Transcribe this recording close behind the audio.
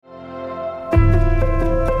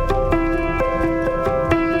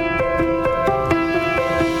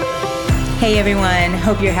everyone.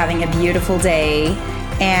 Hope you're having a beautiful day.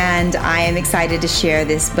 And I am excited to share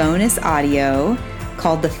this bonus audio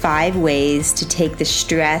called The 5 Ways to Take the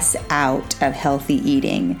Stress Out of Healthy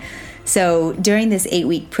Eating. So during this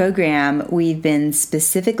 8-week program, we've been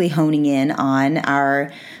specifically honing in on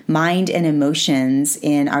our mind and emotions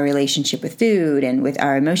in our relationship with food and with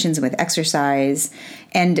our emotions with exercise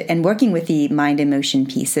and working with the mind emotion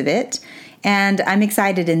piece of it. And I'm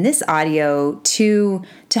excited in this audio to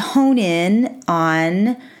hone in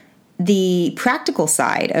on the practical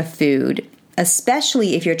side of food,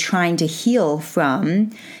 especially if you're trying to heal from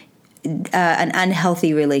an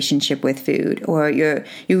unhealthy relationship with food, or you're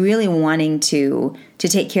really wanting to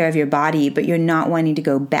take care of your body, but you're not wanting to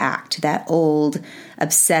go back to that old,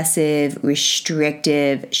 obsessive,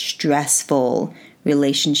 restrictive, stressful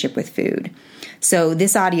relationship with food. So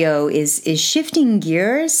this audio is shifting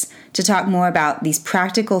gears to talk more about these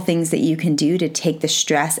practical things that you can do to take the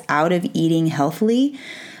stress out of eating healthily,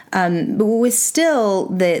 but with still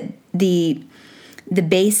the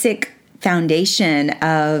basic foundation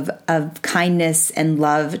of kindness and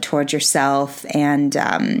love towards yourself. And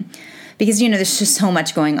because, there's just so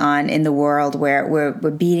much going on in the world where we're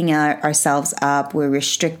beating ourselves up, we're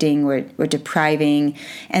restricting, we're depriving.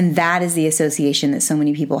 And that is the association that so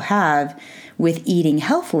many people have with eating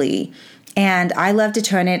healthily. And I love to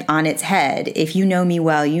turn it on its head. If you know me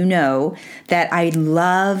well, you know that I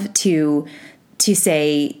love to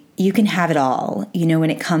say you can have it all,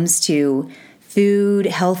 when it comes to food,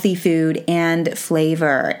 healthy food, and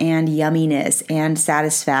flavor, and yumminess, and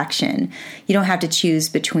satisfaction. You don't have to choose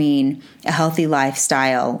between a healthy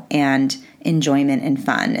lifestyle and enjoyment and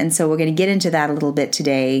fun. And so we're going to get into that a little bit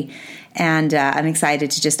today, and I'm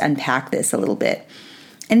excited to just unpack this a little bit.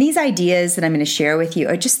 And these ideas that I'm going to share with you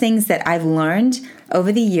are just things that I've learned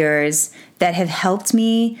over the years that have helped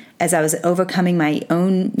me as I was overcoming my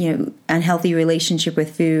own, unhealthy relationship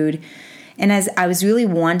with food. And as I was really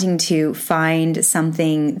wanting to find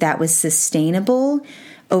something that was sustainable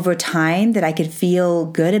over time, that I could feel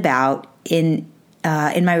good about in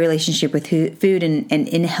my relationship with food and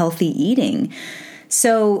in healthy eating.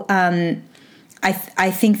 So I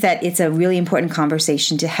think that it's a really important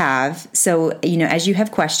conversation to have. So, as you have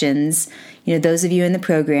questions, those of you in the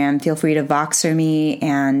program, feel free to Voxer me,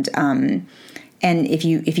 and if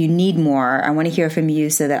you need more, I want to hear from you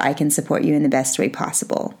so that I can support you in the best way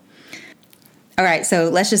possible. All right, so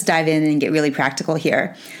let's just dive in and get really practical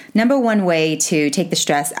here. Number one way to take the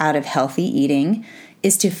stress out of healthy eating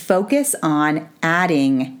is to focus on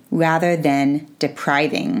adding rather than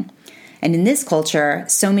depriving. And in this culture,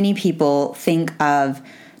 so many people think of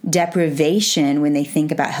deprivation when they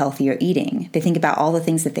think about healthier eating. They think about all the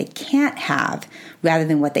things that they can't have rather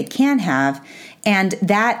than what they can have. And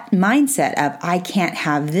that mindset of, I can't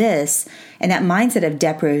have this, and that mindset of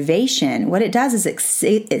deprivation, what it does is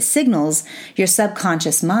it signals your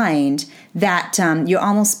subconscious mind that you're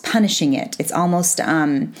almost punishing it. It's almost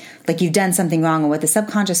like you've done something wrong. And what the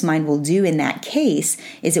subconscious mind will do in that case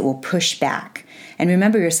is it will push back. And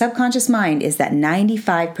remember, your subconscious mind is that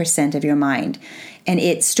 95% of your mind. And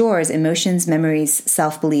it stores emotions, memories,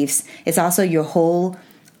 self-beliefs. It's also your whole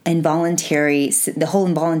involuntary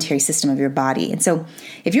system of your body. And so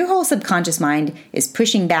if your whole subconscious mind is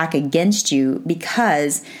pushing back against you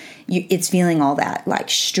because it's feeling all that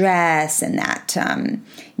like stress and that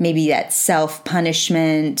maybe that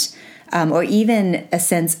self-punishment, or even a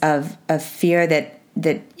sense of fear that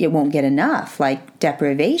it won't get enough, like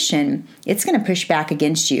deprivation, it's going to push back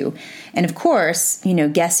against you. And of course,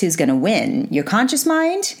 guess who's going to win? Your conscious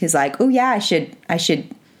mind, who's like, oh yeah, I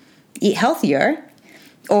should eat healthier.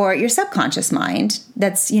 Or your subconscious mind,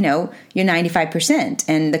 that's, your 95%.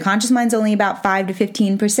 And the conscious mind's only about 5 to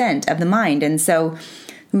 15% of the mind. And so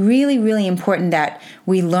really, really important that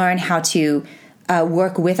we learn how to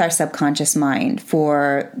work with our subconscious mind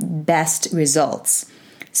for best results.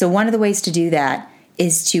 So one of the ways to do that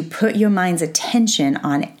is to put your mind's attention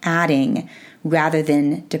on adding rather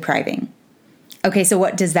than depriving. Okay, so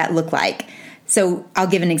what does that look like? So I'll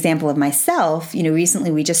give an example of myself. Recently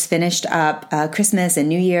we just finished up Christmas and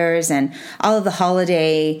New Year's and all of the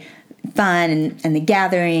holiday fun and the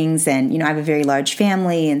gatherings. And, I have a very large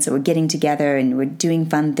family. And so we're getting together and we're doing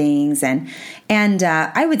fun things. And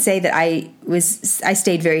I would say that I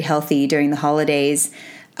stayed very healthy during the holidays.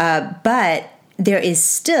 But there is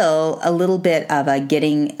still a little bit of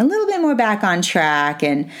getting a little bit more back on track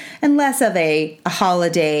and less of a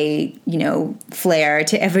holiday, flair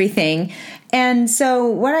to everything. And so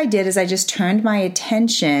what I did is I just turned my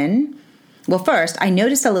attention. Well, first, I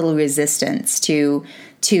noticed a little resistance to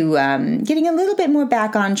getting a little bit more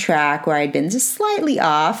back on track where I'd been just slightly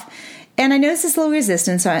off. And I noticed this little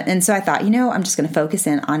resistance, and so I thought, I'm just going to focus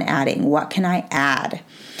in on adding. What can I add?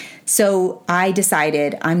 So I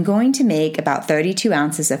decided I'm going to make about 32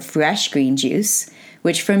 ounces of fresh green juice,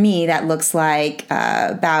 which for me, that looks like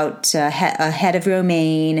about a head of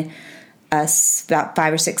romaine, about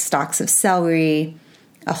 5 or 6 stalks of celery,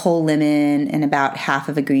 a whole lemon, and about half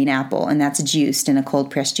of a green apple. And that's juiced in a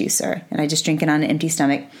cold press juicer. And I just drink it on an empty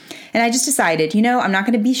stomach. And I just decided, I'm not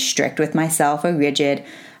going to be strict with myself or rigid.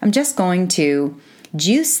 I'm just going to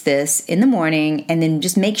juice this in the morning and then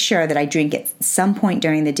just make sure that I drink it some point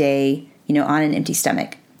during the day, on an empty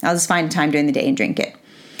stomach. I'll just find a time during the day and drink it.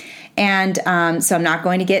 And so I'm not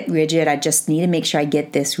going to get rigid. I just need to make sure I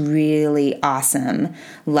get this really awesome,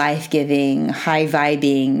 life-giving,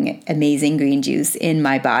 high-vibing, amazing green juice in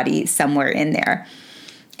my body somewhere in there.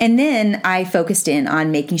 And then I focused in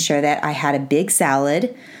on making sure that I had a big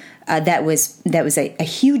salad that was a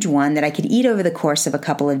huge one that I could eat over the course of a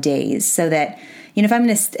couple of days, so that if I'm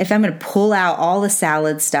going to pull out all the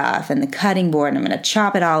salad stuff and the cutting board and I'm going to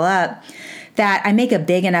chop it all up, that I make a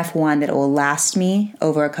big enough one that it will last me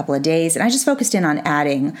over a couple of days. And I just focused in on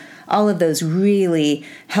adding all of those really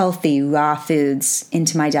healthy raw foods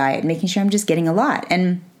into my diet, making sure I'm just getting a lot.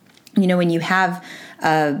 And when you have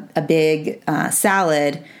a big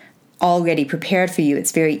salad already prepared for you,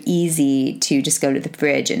 it's very easy to just go to the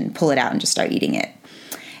fridge and pull it out and just start eating it.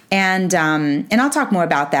 And I'll talk more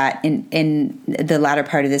about that in the latter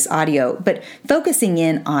part of this audio, but focusing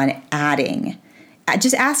in on adding,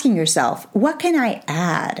 just asking yourself, what can I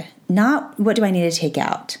add? Not what do I need to take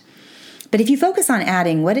out? But if you focus on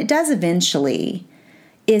adding, what it does eventually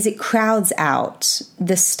is it crowds out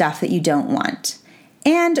the stuff that you don't want.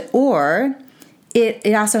 Or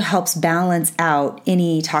it also helps balance out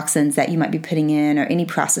any toxins that you might be putting in or any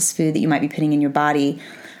processed food that you might be putting in your body.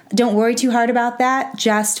 Don't worry too hard about that.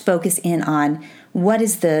 Just focus in on what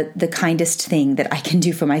is the kindest thing that I can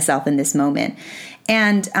do for myself in this moment.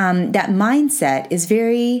 And that mindset is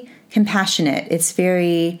very compassionate. It's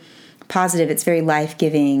very positive. It's very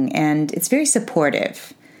life-giving. And it's very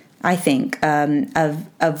supportive, I think, of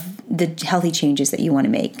the healthy changes that you want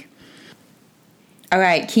to make. All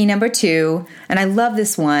right, key number 2, and I love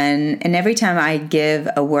this one, and every time I give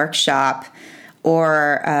a workshop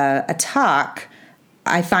or a talk,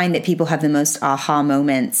 I find that people have the most aha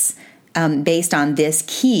moments based on this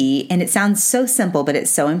key, and it sounds so simple, but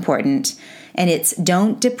it's so important, and it's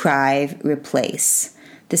don't deprive, replace.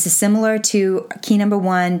 This is similar to key number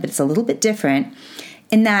 1, but it's a little bit different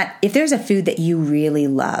in that if there's a food that you really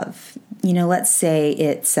love, let's say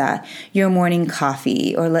it's your morning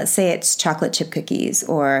coffee, or let's say it's chocolate chip cookies,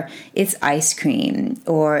 or it's ice cream,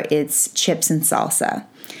 or it's chips and salsa.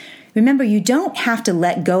 Remember, you don't have to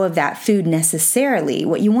let go of that food necessarily.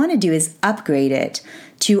 What you want to do is upgrade it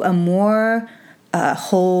to a more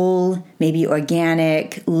whole, maybe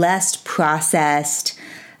organic, less processed,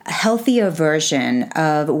 healthier version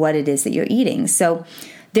of what it is that you're eating. So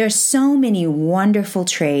there's so many wonderful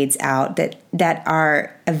trades out that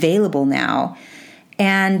are available now,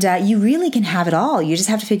 and you really can have it all. You just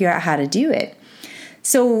have to figure out how to do it.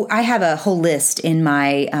 So I have a whole list in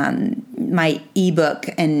my my ebook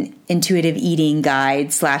and intuitive eating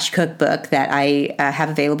guide / cookbook that I have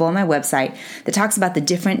available on my website that talks about the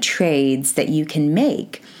different trades that you can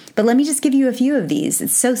make. But let me just give you a few of these.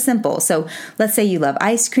 It's so simple. So let's say you love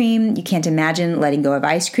ice cream. You can't imagine letting go of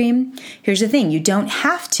ice cream. Here's the thing. You don't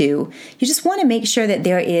have to. You just want to make sure that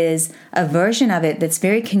there is a version of it that's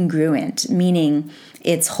very congruent, meaning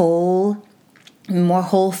it's whole, more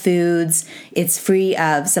whole foods. It's free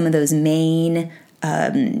of some of those main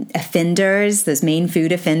offenders, those main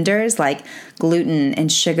food offenders like gluten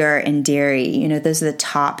and sugar and dairy. Those are the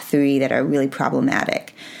top 3 that are really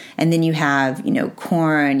problematic. And then you have,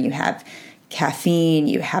 corn, you have caffeine,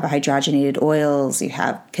 you have hydrogenated oils, you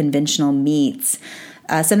have conventional meats.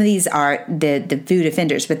 Some of these are the food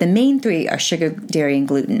offenders, but the main 3 are sugar, dairy, and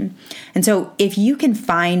gluten. And so if you can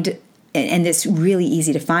find, and it's really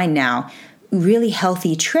easy to find now, really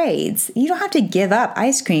healthy trades, you don't have to give up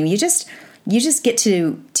ice cream. You just get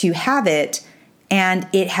to have it, and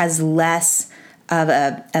it has less of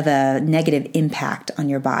a negative impact on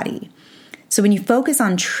your body. So when you focus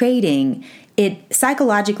on trading,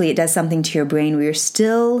 psychologically it does something to your brain where you're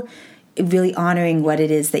still really honoring what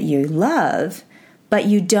it is that you love, but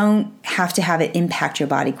you don't have to have it impact your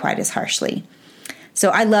body quite as harshly. So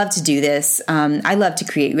I love to do this. I love to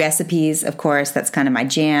create recipes, of course. That's kind of my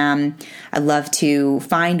jam. I love to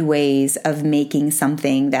find ways of making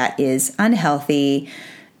something that is unhealthy,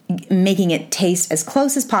 making it taste as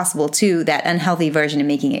close as possible to that unhealthy version and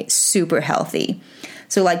making it super healthy.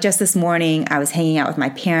 So like just this morning, I was hanging out with my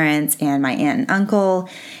parents and my aunt and uncle,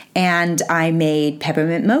 and I made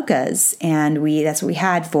peppermint mochas, and that's what we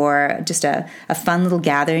had for just a fun little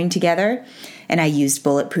gathering together. And I used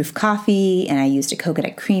bulletproof coffee, and I used a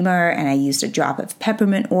coconut creamer, and I used a drop of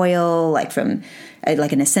peppermint oil, like an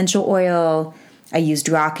essential oil. I used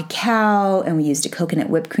raw cacao, and we used a coconut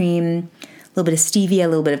whipped cream, a little bit of stevia, a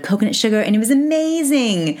little bit of coconut sugar, and it was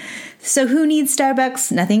amazing. So who needs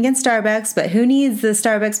Starbucks? Nothing against Starbucks, but who needs the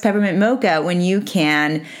Starbucks peppermint mocha when you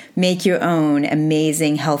can make your own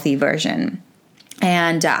amazing, healthy version?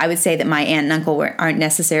 And I would say that my aunt and uncle aren't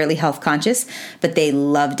necessarily health conscious, but they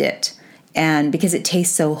loved it. And because it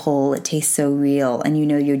tastes so whole, it tastes so real, and you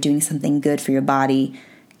know you're doing something good for your body,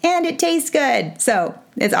 and it tastes good. So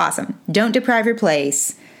it's awesome. Don't deprive your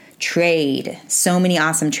place. Trade. So many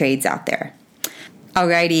awesome trades out there.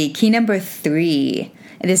 Alrighty, key number 3.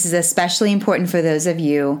 This is especially important for those of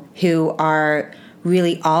you who are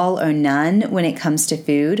really all or none when it comes to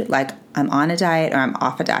food, like I'm on a diet or I'm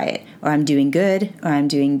off a diet, or I'm doing good or I'm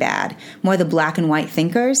doing bad. More the black and white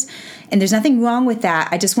thinkers. And there's nothing wrong with that.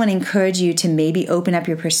 I just want to encourage you to maybe open up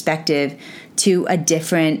your perspective to a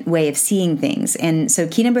different way of seeing things. And so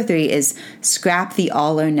key number 3 is scrap the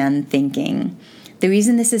all or none thinking. The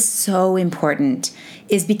reason this is so important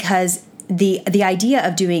is because the idea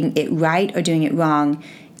of doing it right or doing it wrong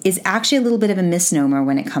is actually a little bit of a misnomer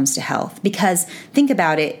when it comes to health. Because think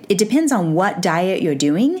about it, it depends on what diet you're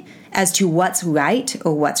doing as to what's right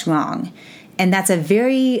or what's wrong. And that's a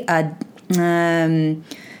very,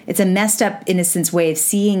 it's a messed up, in a sense, way of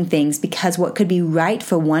seeing things, because what could be right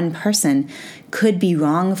for one person could be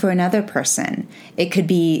wrong for another person. It could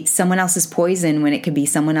be someone else's poison when it could be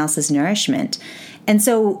someone else's nourishment. And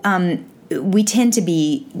so we tend to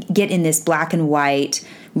get in this black and white,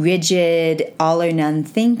 rigid, all or none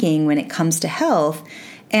thinking when it comes to health,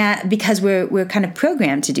 and because we're kind of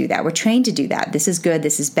programmed to do that. We're trained to do that. This is good,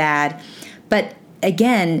 this is bad. But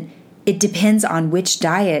again, it depends on which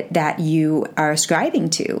diet that you are ascribing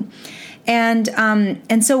to. And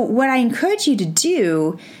so what I encourage you to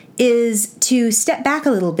do is to step back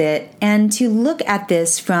a little bit and to look at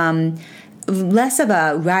this from less of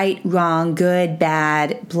a right, wrong, good,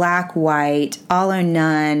 bad, black, white, all or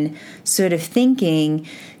none sort of thinking,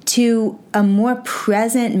 to a more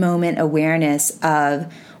present moment awareness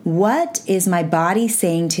of what is my body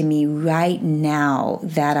saying to me right now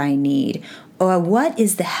that I need, or what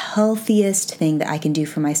is the healthiest thing that I can do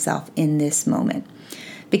for myself in this moment.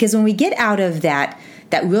 Because when we get out of that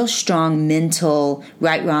real strong mental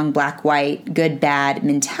right, wrong, black, white, good, bad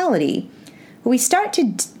mentality, what we start to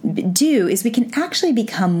do is we can actually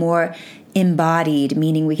become more embodied,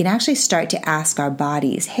 meaning we can actually start to ask our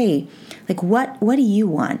bodies, hey, like what do you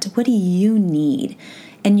want? What do you need?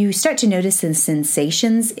 And you start to notice the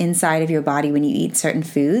sensations inside of your body when you eat certain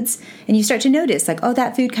foods, and you start to notice like, oh,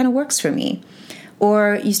 that food kind of works for me.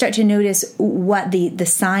 Or you start to notice what the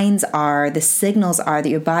signs are, the signals are that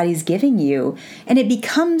your body's giving you. And it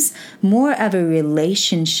becomes more of a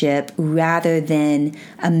relationship rather than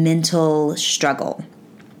a mental struggle.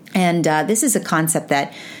 And this is a concept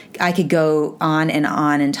that I could go on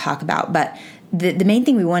and talk about. But the main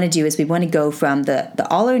thing we want to do is we want to go from the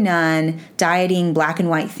all or none, dieting, black and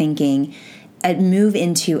white thinking, and move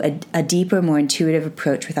into a deeper, more intuitive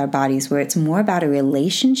approach with our bodies, where it's more about a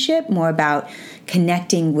relationship, more about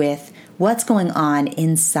connecting with what's going on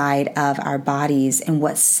inside of our bodies and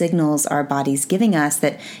what signals our bodies giving us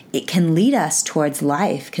that it can lead us towards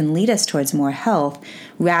life, can lead us towards more health,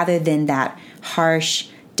 rather than that harsh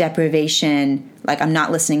deprivation, like I'm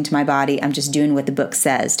not listening to my body, I'm just doing what the book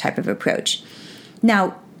says type of approach.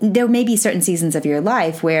 Now, there may be certain seasons of your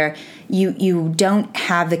life where you don't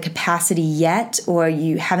have the capacity yet, or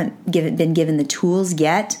you haven't been given the tools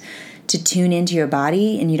yet to tune into your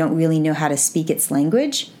body, and you don't really know how to speak its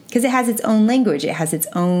language, because it has its own language. It has its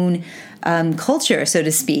own culture, so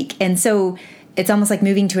to speak. And so it's almost like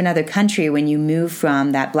moving to another country when you move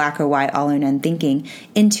from that black or white, all or none thinking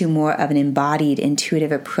into more of an embodied,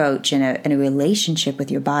 intuitive approach and a relationship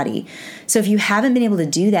with your body. So if you haven't been able to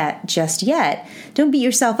do that just yet, don't beat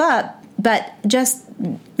yourself up, but just,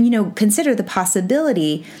 consider the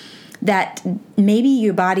possibility that maybe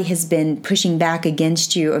your body has been pushing back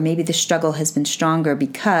against you, or maybe the struggle has been stronger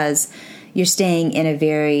because you're staying in a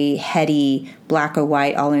very heady black or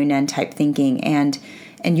white, all or none type thinking, and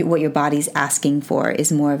what your body's asking for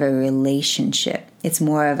is more of a relationship. It's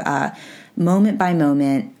more of a moment by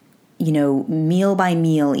moment, meal by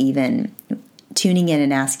meal even, tuning in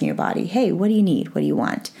and asking your body, hey, what do you need? What do you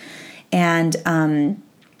want? And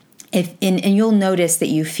And you'll notice that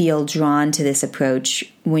you feel drawn to this approach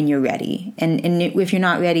when you're ready. And if you're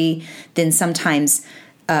not ready, then sometimes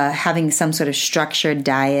having some sort of structured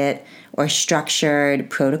diet or structured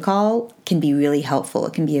protocol can be really helpful.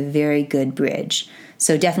 It can be a very good bridge.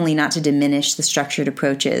 So definitely not to diminish the structured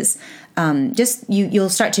approaches. You'll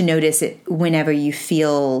start to notice it whenever you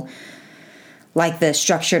feel like the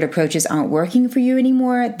structured approaches aren't working for you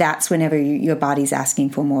anymore. That's whenever your body's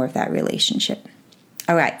asking for more of that relationship.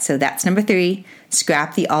 All right, so that's number 3.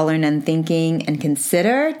 Scrap the all or none thinking and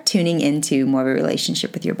consider tuning into more of a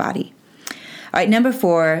relationship with your body. All right, number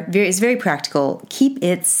 4 is very practical. Keep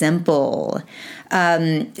it simple.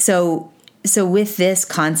 So with this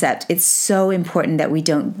concept, it's so important that we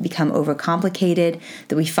don't become overcomplicated,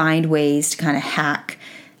 that we find ways to kind of hack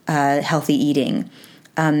healthy eating.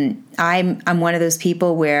 I'm one of those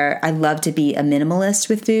people where I love to be a minimalist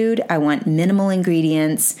with food. I want minimal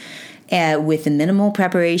ingredients with the minimal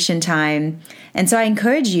preparation time. And so I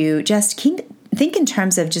encourage you, just think in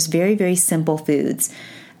terms of just very, very simple foods.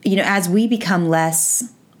 As we become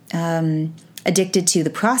less addicted to the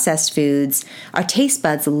processed foods, our taste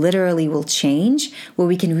buds literally will change, where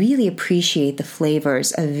we can really appreciate the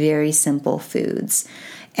flavors of very simple foods.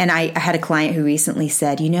 And I had a client who recently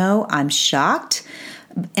said, I'm shocked,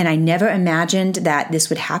 and I never imagined that this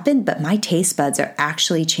would happen, but my taste buds are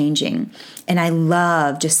actually changing. And I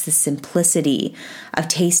love just the simplicity of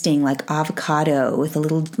tasting like avocado with a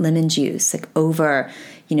little lemon juice, like over,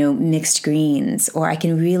 mixed greens, or I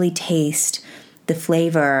can really taste the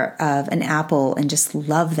flavor of an apple and just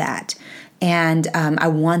love that. And I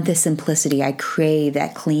want the simplicity. I crave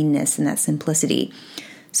that cleanness and that simplicity.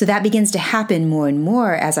 So that begins to happen more and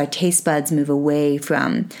more as our taste buds move away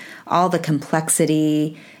from all the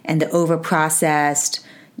complexity and the over-processed,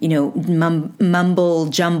 mumble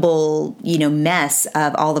jumble, mess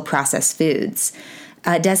of all the processed foods.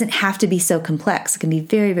 It doesn't have to be so complex. It can be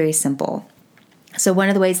very, very simple. So one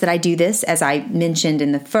of the ways that I do this, as I mentioned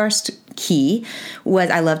in the first key, was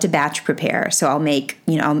I love to batch prepare. So I'll make,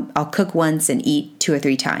 I'll cook once and eat 2 or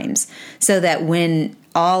 3 times, so that when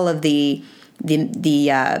all of the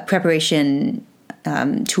preparation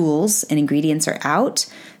tools and ingredients are out,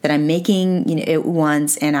 that I'm making it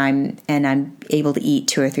once and I'm able to eat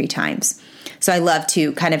 2 or 3 times. So I love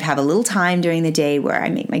to kind of have a little time during the day where I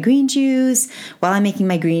make my green juice. While I'm making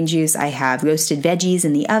my green juice, I have roasted veggies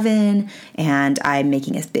in the oven, and I'm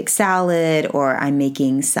making a big salad, or I'm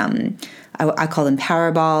making some, I call them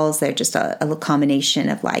power balls. They're just a little combination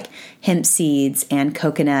of like hemp seeds and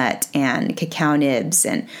coconut and cacao nibs.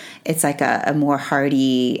 And it's like a more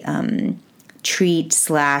hearty treat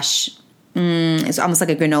 / it's almost like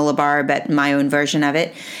a granola bar, but my own version of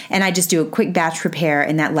it. And I just do a quick batch prepare,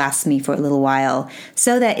 and that lasts me for a little while,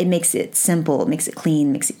 so that it makes it simple, makes it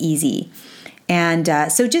clean, makes it easy. And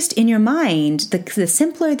so just in your mind, the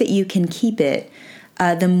simpler that you can keep it,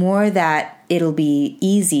 the more that it'll be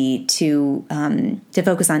easy to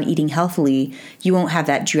focus on eating healthily. You won't have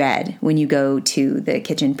that dread when you go to the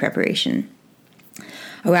kitchen preparation.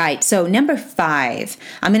 All right, so number 5,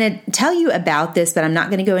 I'm going to tell you about this, but I'm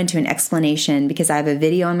not going to go into an explanation because I have a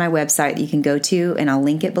video on my website that you can go to, and I'll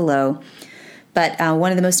link it below. But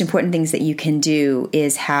one of the most important things that you can do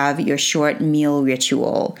is have your short meal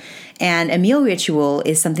ritual. And a meal ritual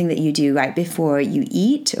is something that you do right before you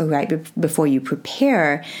eat, or right before you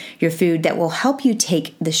prepare your food, that will help you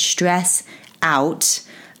take the stress out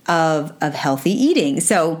of healthy eating.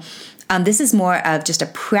 So this is more of just a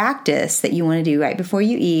practice that you want to do right before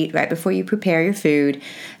you eat, right before you prepare your food,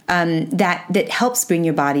 that helps bring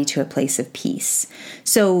your body to a place of peace.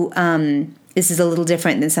 So this is a little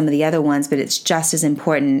different than some of the other ones, but it's just as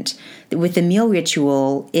important. With the meal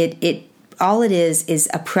ritual, all it is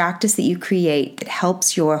a practice that you create that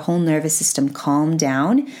helps your whole nervous system calm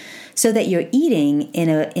down, so that you're eating in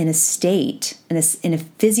a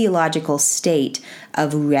physiological state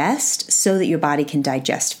of rest, so that your body can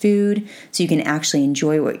digest food, so you can actually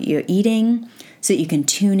enjoy what you're eating, so that you can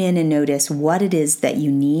tune in and notice what it is that you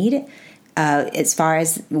need. As far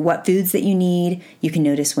as what foods that you need, you can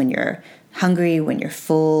notice when you're hungry, when you're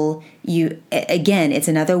full. It's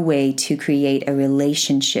another way to create a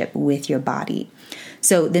relationship with your body.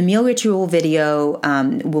 So the meal ritual video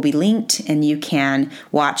will be linked, and you can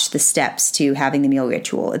watch the steps to having the meal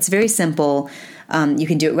ritual. It's very simple. You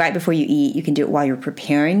can do it right before you eat. You can do it while you're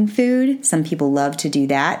preparing food. Some people love to do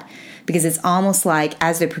that because it's almost like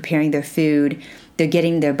as they're preparing their food, they're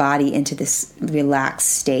getting their body into this relaxed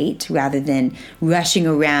state rather than rushing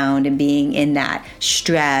around and being in that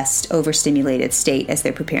stressed, overstimulated state as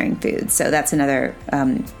they're preparing food. So that's another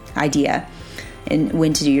idea in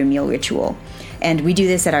when to do your meal ritual. And we do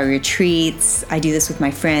this at our retreats. I do this with my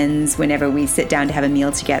friends whenever we sit down to have a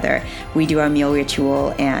meal together. We do our meal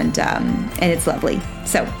ritual, and it's lovely.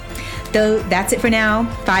 So that's it for now.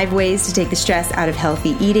 5 ways to take the stress out of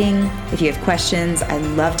healthy eating. If you have questions, I'd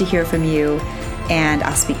love to hear from you, and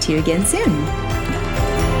I'll speak to you again soon.